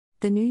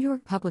The New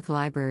York Public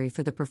Library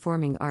for the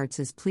Performing Arts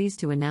is pleased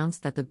to announce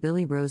that the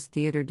Billy Rose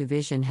Theater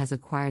Division has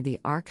acquired the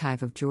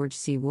archive of George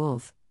C.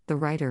 Wolfe, the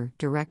writer,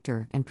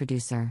 director, and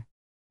producer.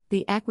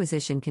 The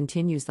acquisition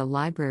continues the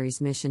library's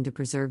mission to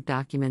preserve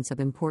documents of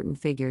important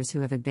figures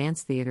who have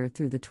advanced theater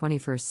through the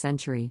 21st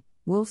century.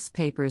 Wolfe's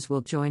papers will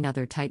join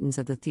other titans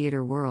of the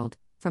theater world,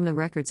 from the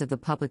records of the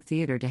Public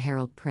Theater to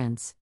Harold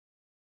Prince.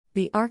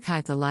 The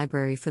archive the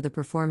Library for the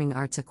Performing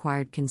Arts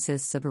acquired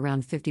consists of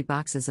around 50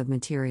 boxes of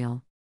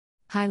material.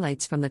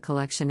 Highlights from the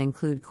collection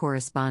include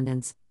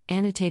correspondence,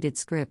 annotated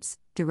scripts,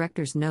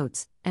 director's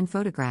notes, and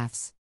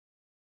photographs.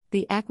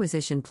 The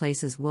acquisition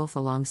places Wolfe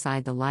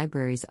alongside the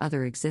library's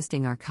other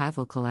existing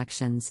archival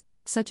collections,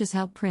 such as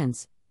Hal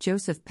Prince,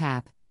 Joseph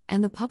Papp,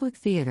 and the Public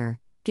Theater,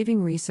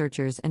 giving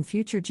researchers and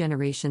future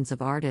generations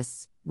of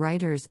artists,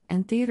 writers,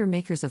 and theater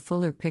makers a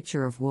fuller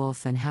picture of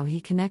Wolfe and how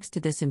he connects to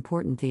this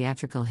important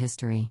theatrical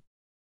history.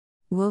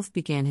 Wolfe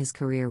began his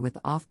career with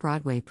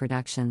off-Broadway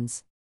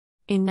productions.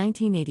 In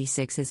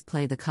 1986, his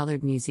play The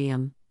Colored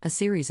Museum, a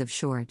series of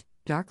short,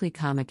 darkly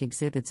comic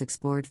exhibits,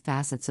 explored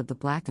facets of the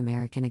Black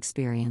American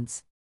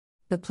experience.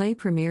 The play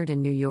premiered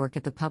in New York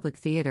at the Public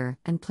Theater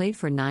and played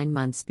for 9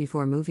 months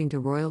before moving to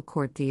Royal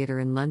Court Theatre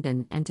in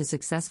London and to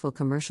successful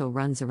commercial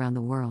runs around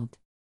the world.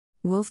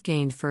 Wolfe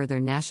gained further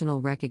national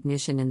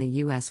recognition in the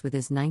U.S. with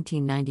his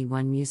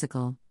 1991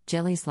 musical,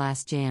 Jelly's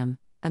Last Jam,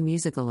 a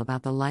musical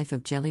about the life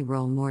of Jelly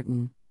Roll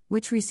Morton,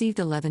 which received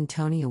 11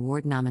 Tony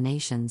Award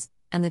nominations,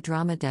 and the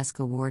Drama Desk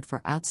Award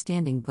for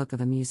Outstanding Book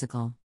of a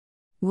Musical.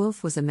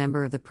 Wolfe was a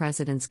member of the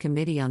President's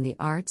Committee on the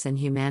Arts and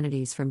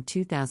Humanities from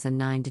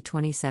 2009 to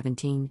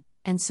 2017,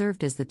 and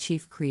served as the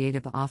Chief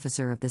Creative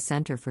Officer of the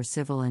Center for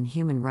Civil and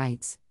Human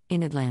Rights,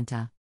 in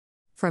Atlanta.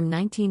 From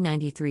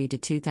 1993 to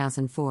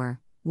 2004,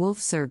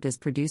 Wolfe served as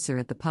producer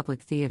at the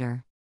Public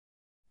Theater.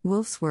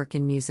 Wolfe's work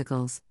in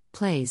musicals,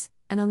 plays,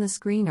 and on the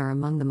screen are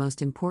among the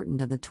most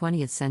important of the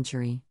 20th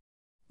century.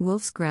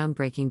 Wolfe's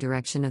groundbreaking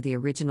direction of the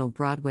original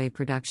Broadway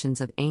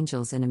productions of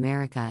Angels in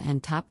America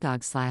and Top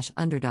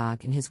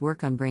Dog/Underdog and his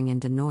work on Bring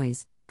Into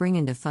Noise, Bring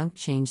Into Funk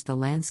changed the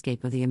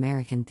landscape of the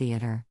American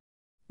theater.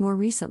 More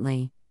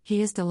recently,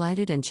 he has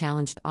delighted and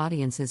challenged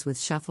audiences with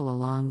Shuffle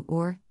Along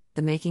or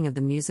The Making of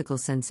the Musical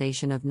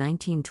Sensation of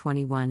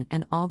 1921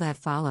 and All That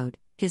Followed,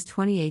 his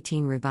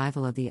 2018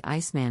 revival of The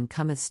Iceman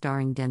Cometh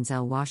starring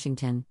Denzel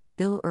Washington,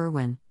 Bill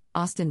Irwin,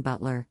 Austin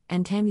Butler,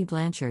 and Tammy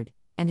Blanchard,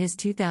 and his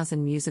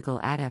 2000 musical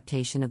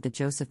adaptation of the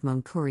Joseph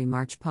Moncuri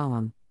March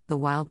poem, The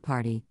Wild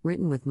Party,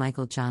 written with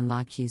Michael John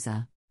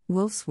LaChiusa.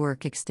 Wolfe's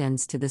work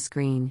extends to the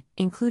screen,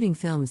 including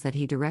films that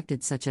he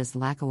directed such as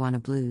Lackawanna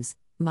Blues,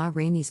 Ma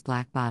Rainey's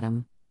Black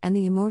Bottom, and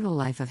The Immortal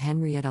Life of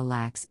Henrietta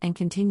Lacks, and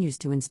continues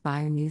to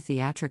inspire new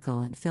theatrical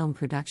and film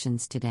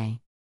productions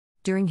today.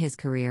 During his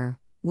career,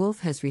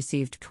 Wolfe has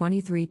received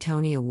 23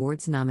 Tony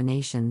Awards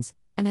nominations,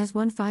 and has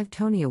won 5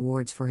 Tony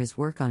Awards for his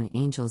work on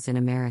Angels in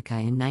America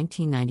in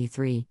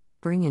 1993,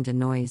 Bring Into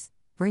Noise,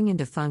 Bring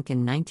Into Funk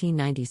in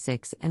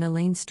 1996, and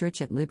Elaine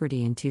Stritch at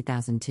Liberty in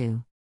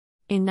 2002.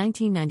 In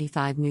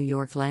 1995, New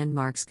York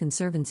Landmarks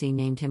Conservancy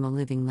named him a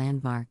living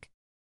landmark.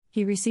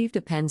 He received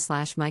a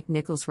Penn/Mike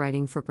Nichols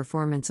Writing for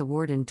Performance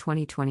Award in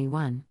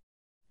 2021.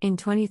 In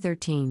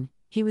 2013,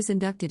 he was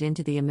inducted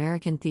into the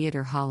American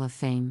Theater Hall of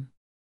Fame.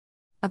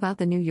 About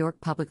the New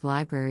York Public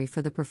Library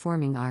for the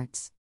Performing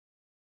Arts.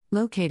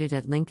 Located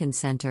at Lincoln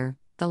Center,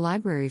 the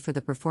Library for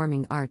the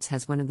Performing Arts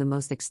has one of the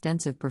most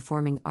extensive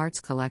performing arts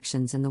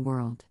collections in the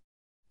world.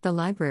 The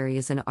library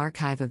is an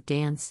archive of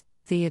dance,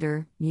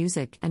 theater,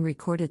 music, and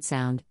recorded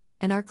sound,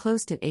 and our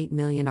close to 8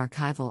 million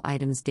archival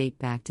items date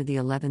back to the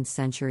 11th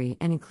century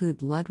and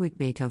include Ludwig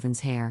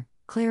Beethoven's Hair,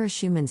 Clara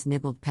Schumann's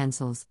Nibbled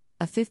Pencils,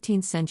 a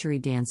 15th-century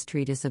dance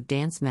treatise of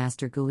dance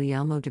master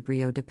Guglielmo de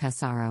Brio de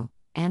Pesaro,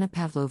 Anna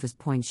Pavlova's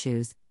Pointe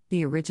Shoes,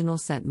 the original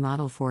set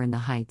model for In the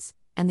Heights,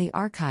 and the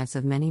archives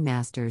of many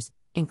masters,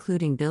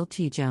 including Bill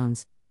T.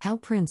 Jones, Hal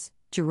Prince,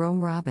 Jerome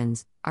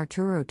Robbins,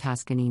 Arturo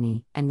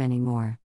Toscanini, and many more.